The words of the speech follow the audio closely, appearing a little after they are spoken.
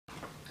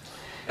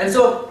And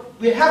so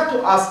we have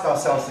to ask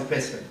ourselves the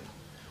question,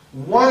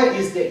 why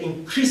is there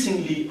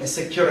increasingly a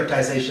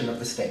securitization of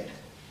the state?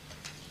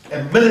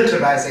 A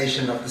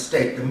militarization of the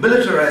state, the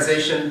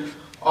militarization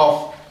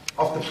of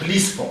the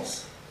police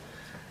force.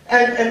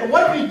 And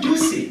what we do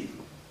see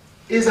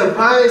is a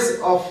rise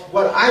of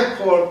what I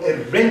call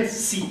a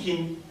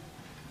rent-seeking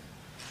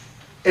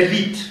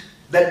elite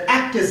that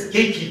act as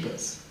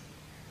gatekeepers,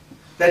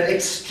 that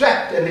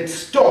extract and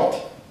extort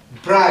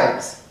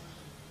bribes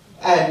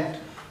and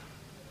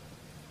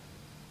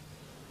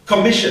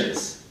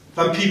commissions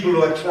from people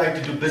who are trying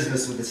to do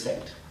business with the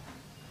state.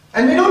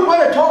 And we don't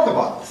want to talk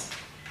about this.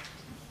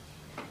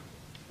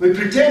 We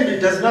pretend it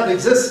does not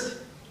exist.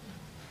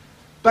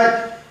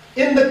 But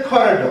in the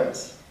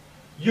corridors,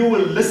 you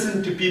will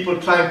listen to people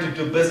trying to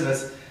do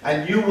business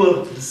and you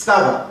will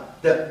discover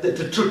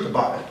the truth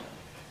about it.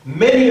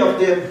 Many of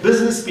them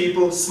business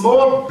people,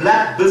 small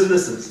black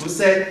businesses, who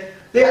say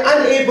they're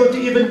unable to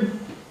even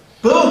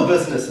build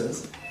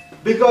businesses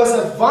because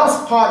a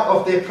vast part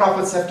of their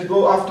profits have to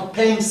go after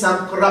paying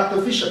some corrupt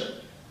official.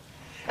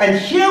 And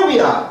here we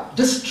are,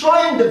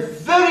 destroying the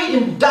very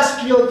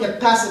industrial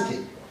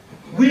capacity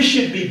we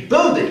should be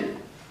building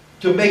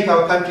to make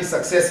our country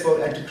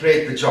successful and to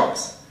create the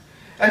jobs.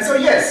 And so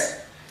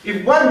yes,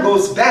 if one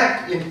goes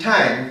back in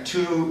time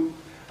to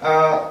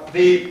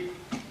the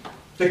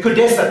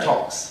Qoboza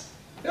talks,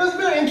 it was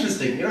very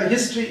interesting. You know,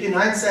 history, in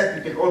hindsight,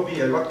 we can all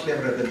be a lot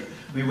cleverer than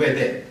we were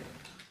then.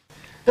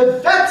 The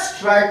VAT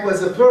strike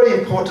was a very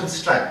important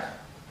strike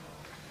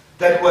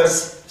that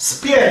was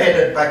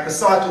spearheaded by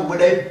COSATU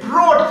with a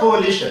broad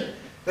coalition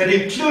that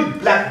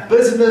included black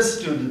business,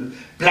 to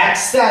black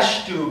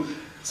sash, to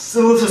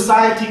civil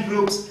society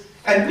groups.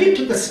 And we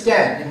took a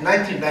stand in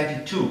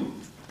 1992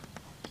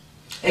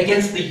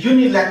 against the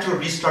unilateral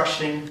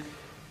restructuring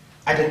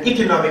at an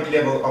economic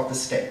level of the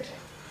state.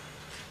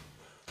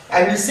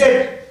 And we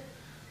said,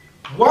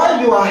 while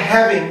you are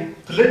having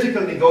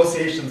political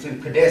negotiations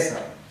in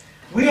Qoboza,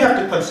 we have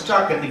to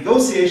construct a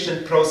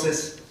negotiation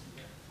process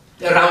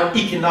around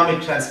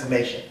economic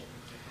transformation.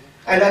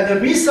 And at the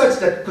research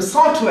that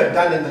COSATU had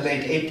done in the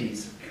late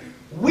 80s,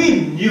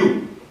 we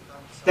knew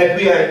that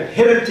we are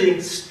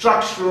inheriting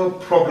structural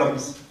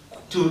problems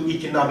to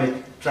economic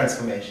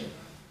transformation.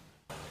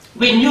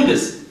 We knew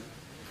this.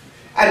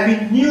 And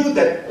we knew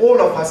that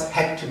all of us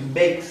had to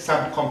make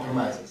some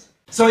compromises.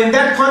 So in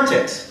that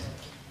context,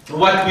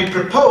 what we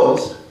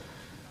proposed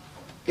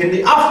in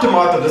the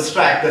aftermath of the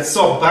strike that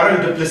saw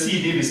Baron du Plessis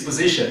leave his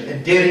position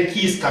and Derek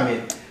Keyes come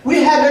in,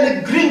 we had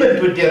an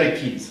agreement with Derek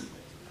Keyes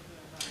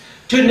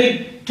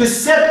to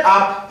set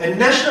up a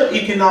national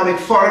economic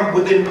forum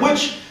within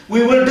which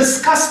we will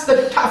discuss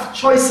the tough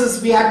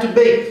choices we had to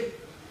make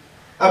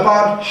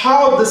about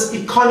how this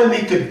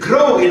economy could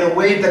grow in a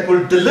way that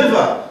will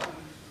deliver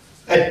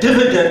a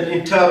dividend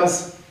in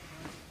terms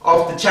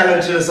of the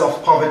challenges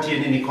of poverty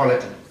and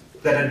inequality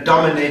that had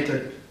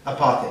dominated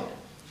apartheid.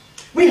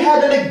 We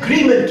had an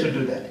agreement to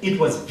do that. It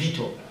was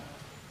vetoed.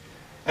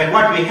 And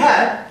what we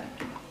had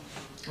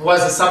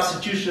was a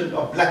substitution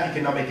of black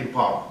economic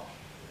empowerment,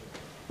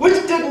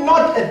 which did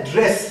not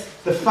address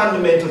the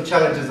fundamental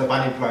challenges of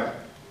unemployment.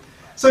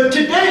 So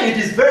today it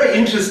is very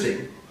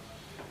interesting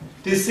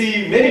to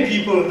see many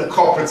people in the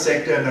corporate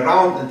sector and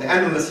the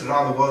analysts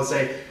around the world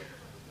say,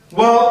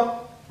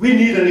 well, we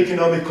need an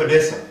economic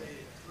Qoboza.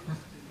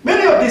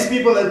 Many of these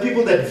people are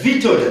people that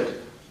vetoed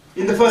it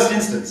in the first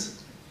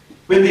instance,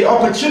 when the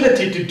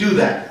opportunity to do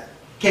that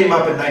came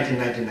up in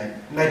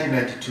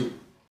 1992.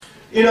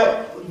 You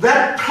know,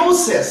 that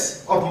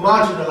process of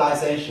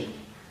marginalization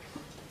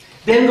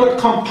then got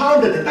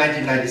compounded in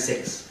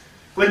 1996,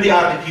 when the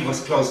RDP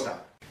was closed down.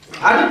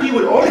 RDP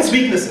with all its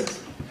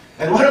weaknesses,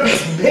 and one of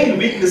its main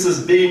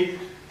weaknesses being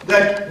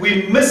that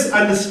we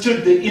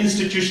misunderstood the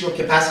institutional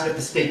capacity of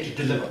the state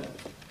to deliver.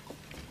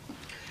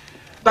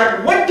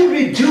 But what did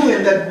we do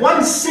in that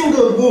one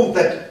single move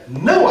that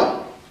no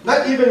one,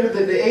 not even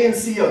within the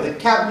ANC or the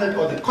cabinet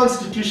or the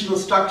constitutional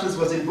structures,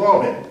 was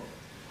involved in?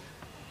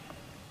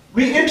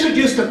 We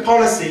introduced a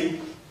policy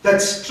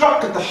that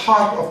struck at the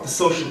heart of the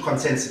social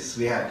consensus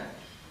we had.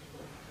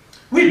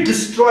 We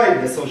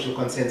destroyed the social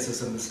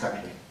consensus in this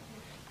country.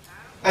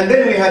 And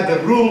then we had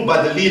the rule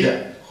by the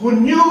leader, who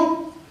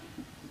knew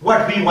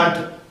what we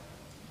wanted.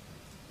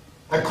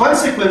 A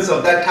consequence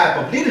of that type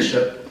of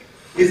leadership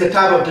is the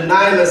type of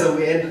denialism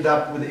we ended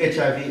up with the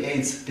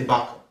HIV/AIDS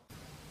debacle.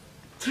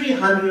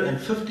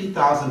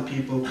 350,000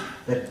 people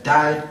that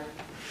died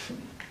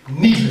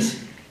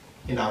needlessly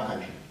in our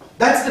country.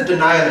 That's the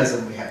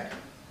denialism we had.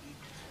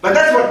 But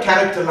that's what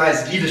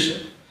characterized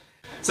leadership.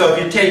 So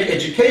if you take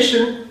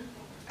education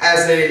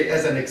as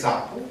an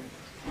example,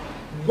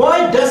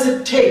 why does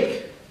it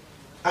take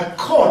a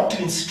court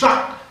to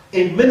instruct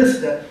a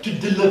minister to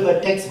deliver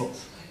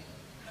textbooks?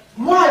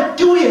 Why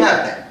do we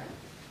have that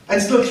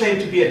and still claim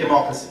to be a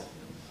democracy?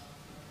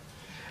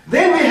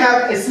 Then we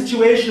have a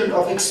situation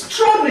of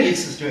extraordinary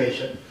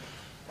situation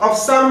of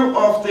some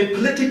of the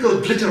political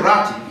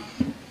glitterati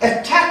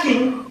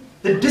attacking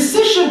the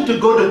decision to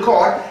go to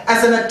court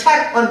as an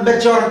attack on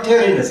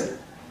majoritarianism.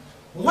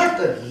 What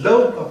a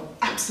load of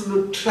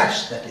absolute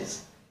trash that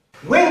is.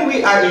 When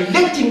we are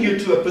electing you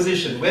to a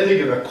position, whether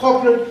you're a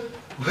corporate,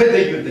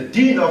 whether you're the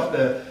dean of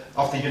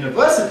the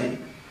university,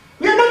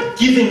 we are not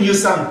giving you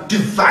some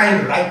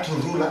divine right to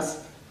rule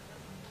us.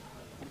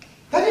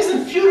 That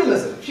isn't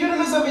feudalism.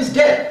 Feudalism is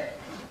dead.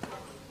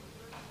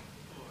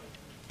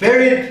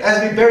 Buried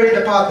as we buried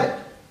apartheid.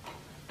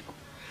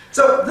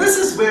 So this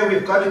is where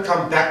we've got to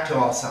come back to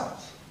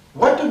ourselves.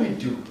 What do we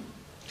do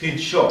to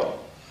ensure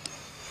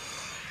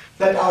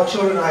that our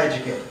children are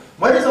educated?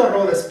 What is our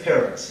role as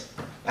parents,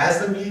 as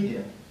the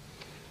media,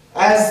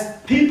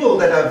 as people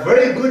that are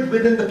very good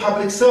within the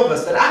public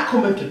service, that are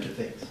committed to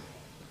things,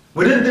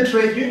 within the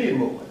trade union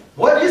movement?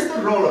 What is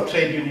the role of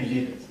trade union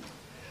leaders?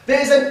 There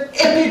is an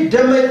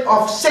epidemic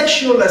of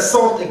sexual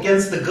assault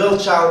against the girl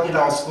child in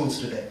our schools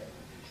today.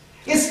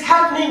 It's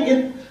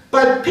happening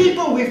by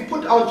people we've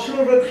put our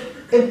children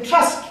in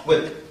trust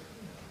with.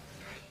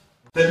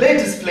 The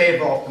latest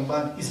flavor of the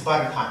month is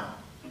Marikana.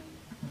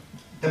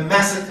 The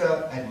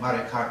massacre at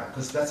Marikana,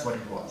 because that's what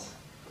it was.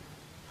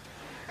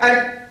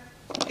 And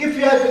if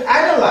you had to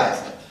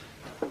analyze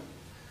it,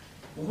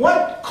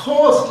 what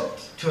caused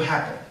it to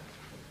happen?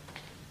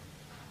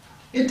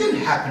 It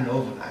didn't happen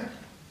overnight.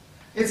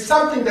 It's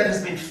something that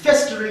has been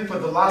festering for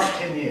the last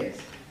 10 years.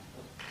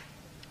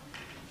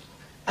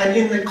 And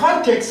in the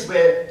context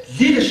where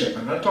leadership,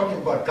 I'm not talking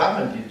about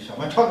government leadership,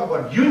 I'm talking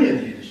about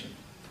union leadership.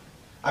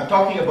 I'm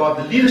talking about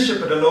the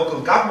leadership at a local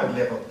government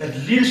level, and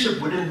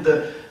leadership within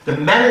the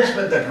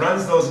management that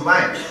runs those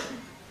mines.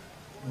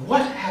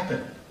 What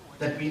happened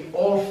that we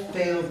all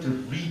failed to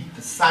read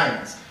the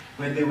signs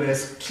when they were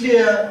as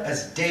clear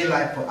as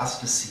daylight for us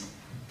to see?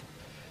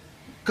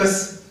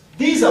 Because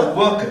these are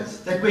workers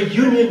that were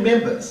union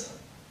members.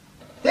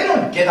 They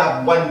don't get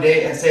up one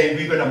day and say,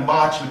 we're going to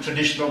march with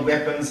traditional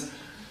weapons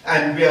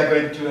and we are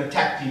going to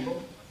attack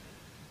people.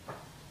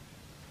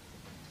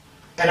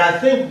 And I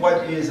think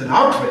what is an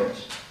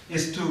outrage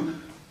is to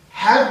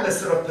have a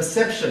sort of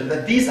perception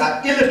that these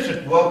are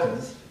illiterate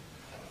workers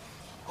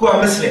who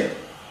are misled.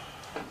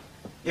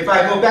 If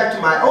I go back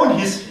to my own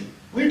history,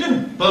 we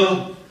didn't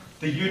build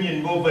the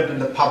union movement in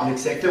the public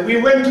sector.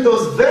 We went to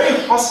those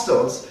very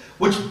hostels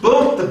which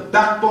built the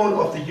backbone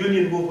of the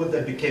union movement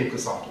that became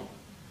COSATU.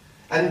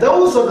 And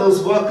those are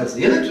those workers,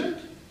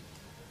 illiterate,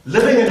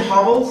 living in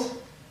hovels,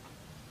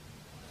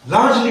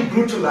 largely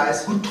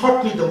brutalized, who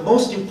taught me the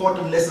most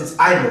important lessons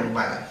I know in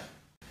my life.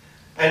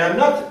 And I'm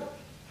not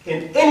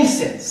in any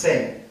sense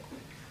saying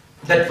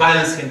that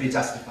violence can be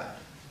justified.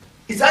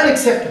 It's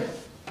unacceptable.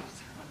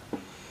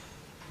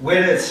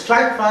 Whether it's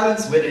strike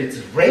violence, whether it's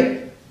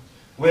rape,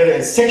 whether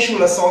it's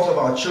sexual assault of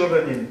our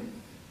children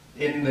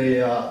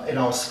in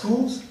our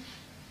schools,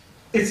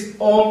 it's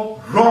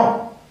all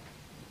wrong.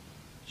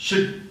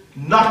 Should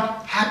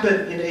not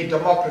happen in a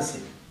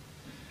democracy.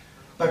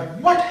 But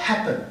what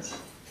happens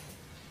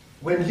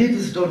when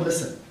leaders don't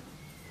listen?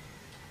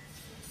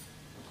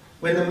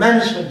 When the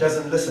management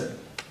doesn't listen?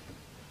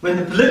 When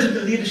the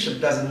political leadership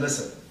doesn't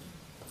listen?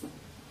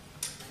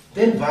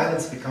 Then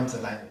violence becomes a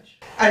language.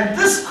 And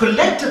this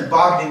collective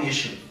bargaining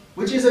issue,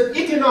 which is an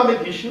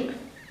economic issue,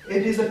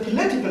 it is a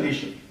political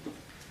issue.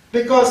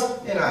 Because,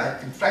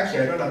 frankly,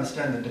 I don't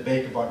understand the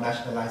debate about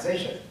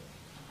nationalization,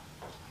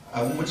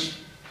 which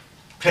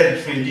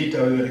predatory elite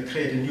are going to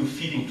create a new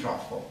feeding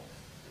trough for.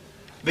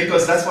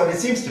 Because that's what it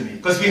seems to me.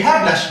 Because we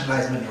have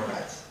nationalized mineral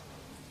rights.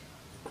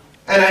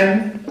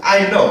 And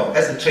I know,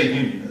 as a trade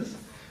unionist,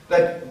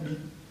 that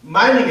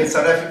mining in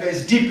South Africa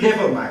is deep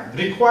level mining,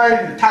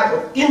 requiring the type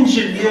of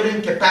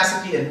engineering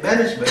capacity and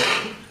management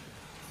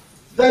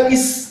that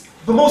is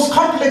the most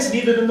complex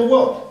needed in the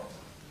world.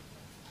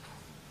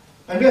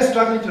 And we are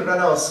struggling to run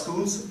our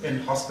schools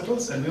and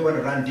hospitals, and we want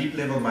to run deep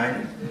level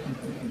mining.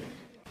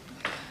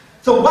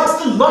 So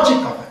what's the logic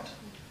of it?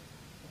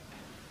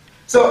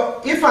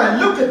 So if I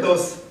look at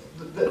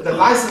the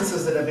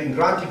licenses that have been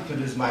granted to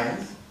these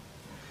mines,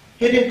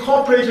 it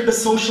incorporated a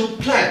social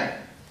plan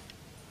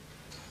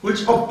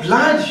which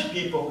obliged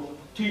people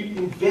to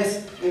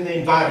invest in the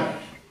environment.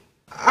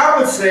 I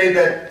would say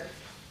that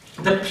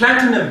the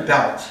Platinum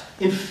Belt,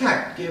 in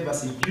fact, gave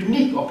us a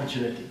unique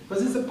opportunity,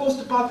 because it's a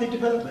post-apartheid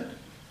development.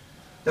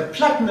 The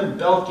Platinum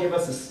Belt gave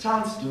us a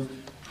chance to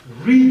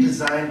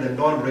redesign the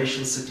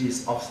non-racial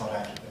cities of South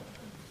Africa.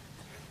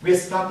 We're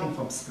starting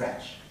from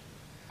scratch.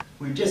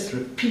 We just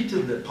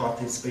repeated the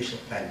apartheid spatial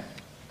planning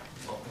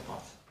of the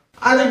past.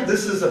 I think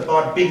this is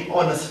about being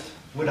honest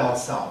with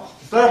ourselves.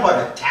 It's not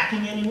about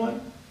attacking anyone.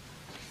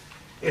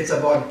 It's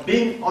about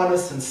being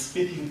honest and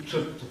speaking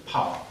truth to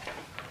power.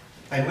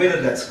 And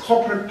whether that's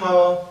corporate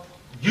power,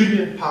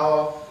 union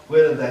power,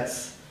 whether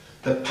that's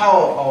the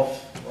power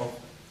of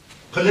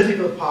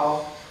political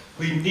power,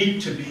 we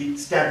need to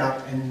stand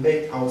up and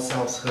make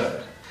ourselves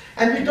heard.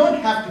 And we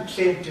don't have to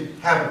claim to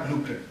have a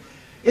blueprint.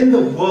 In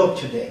the world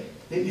today,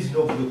 there is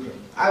no blueprint.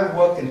 I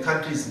work in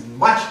countries in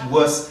much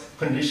worse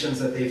conditions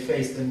that they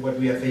face than what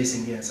we are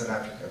facing here in South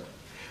Africa.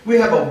 We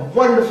have a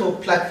wonderful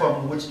platform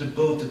on which to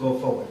build to go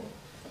forward.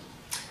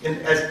 And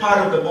as part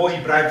of the Mo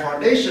Ibrahim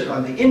Foundation,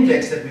 on the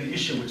index that we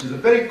issue, which is a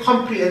very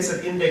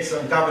comprehensive index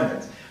on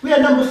governance, we are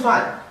number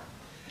 5.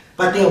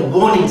 But there are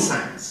warning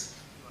signs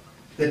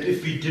that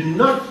if we do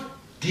not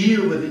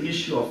deal with the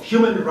issue of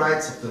human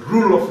rights, of the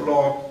rule of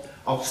law,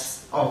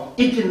 of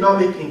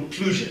economic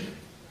inclusion,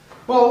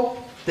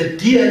 well, the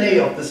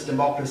DNA of this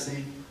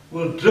democracy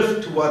will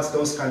drift towards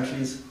those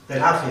countries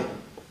that are failing.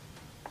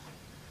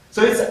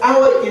 So it's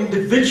our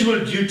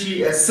individual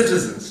duty as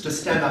citizens to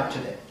stand up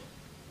today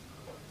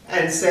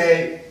and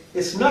say,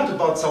 it's not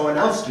about someone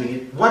else doing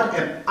it. What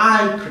am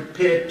I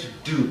prepared to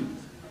do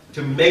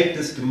to make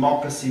this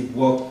democracy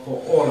work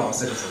for all our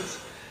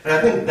citizens? And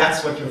I think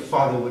that's what your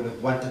father would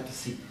have wanted to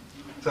see.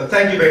 So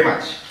thank you very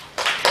much.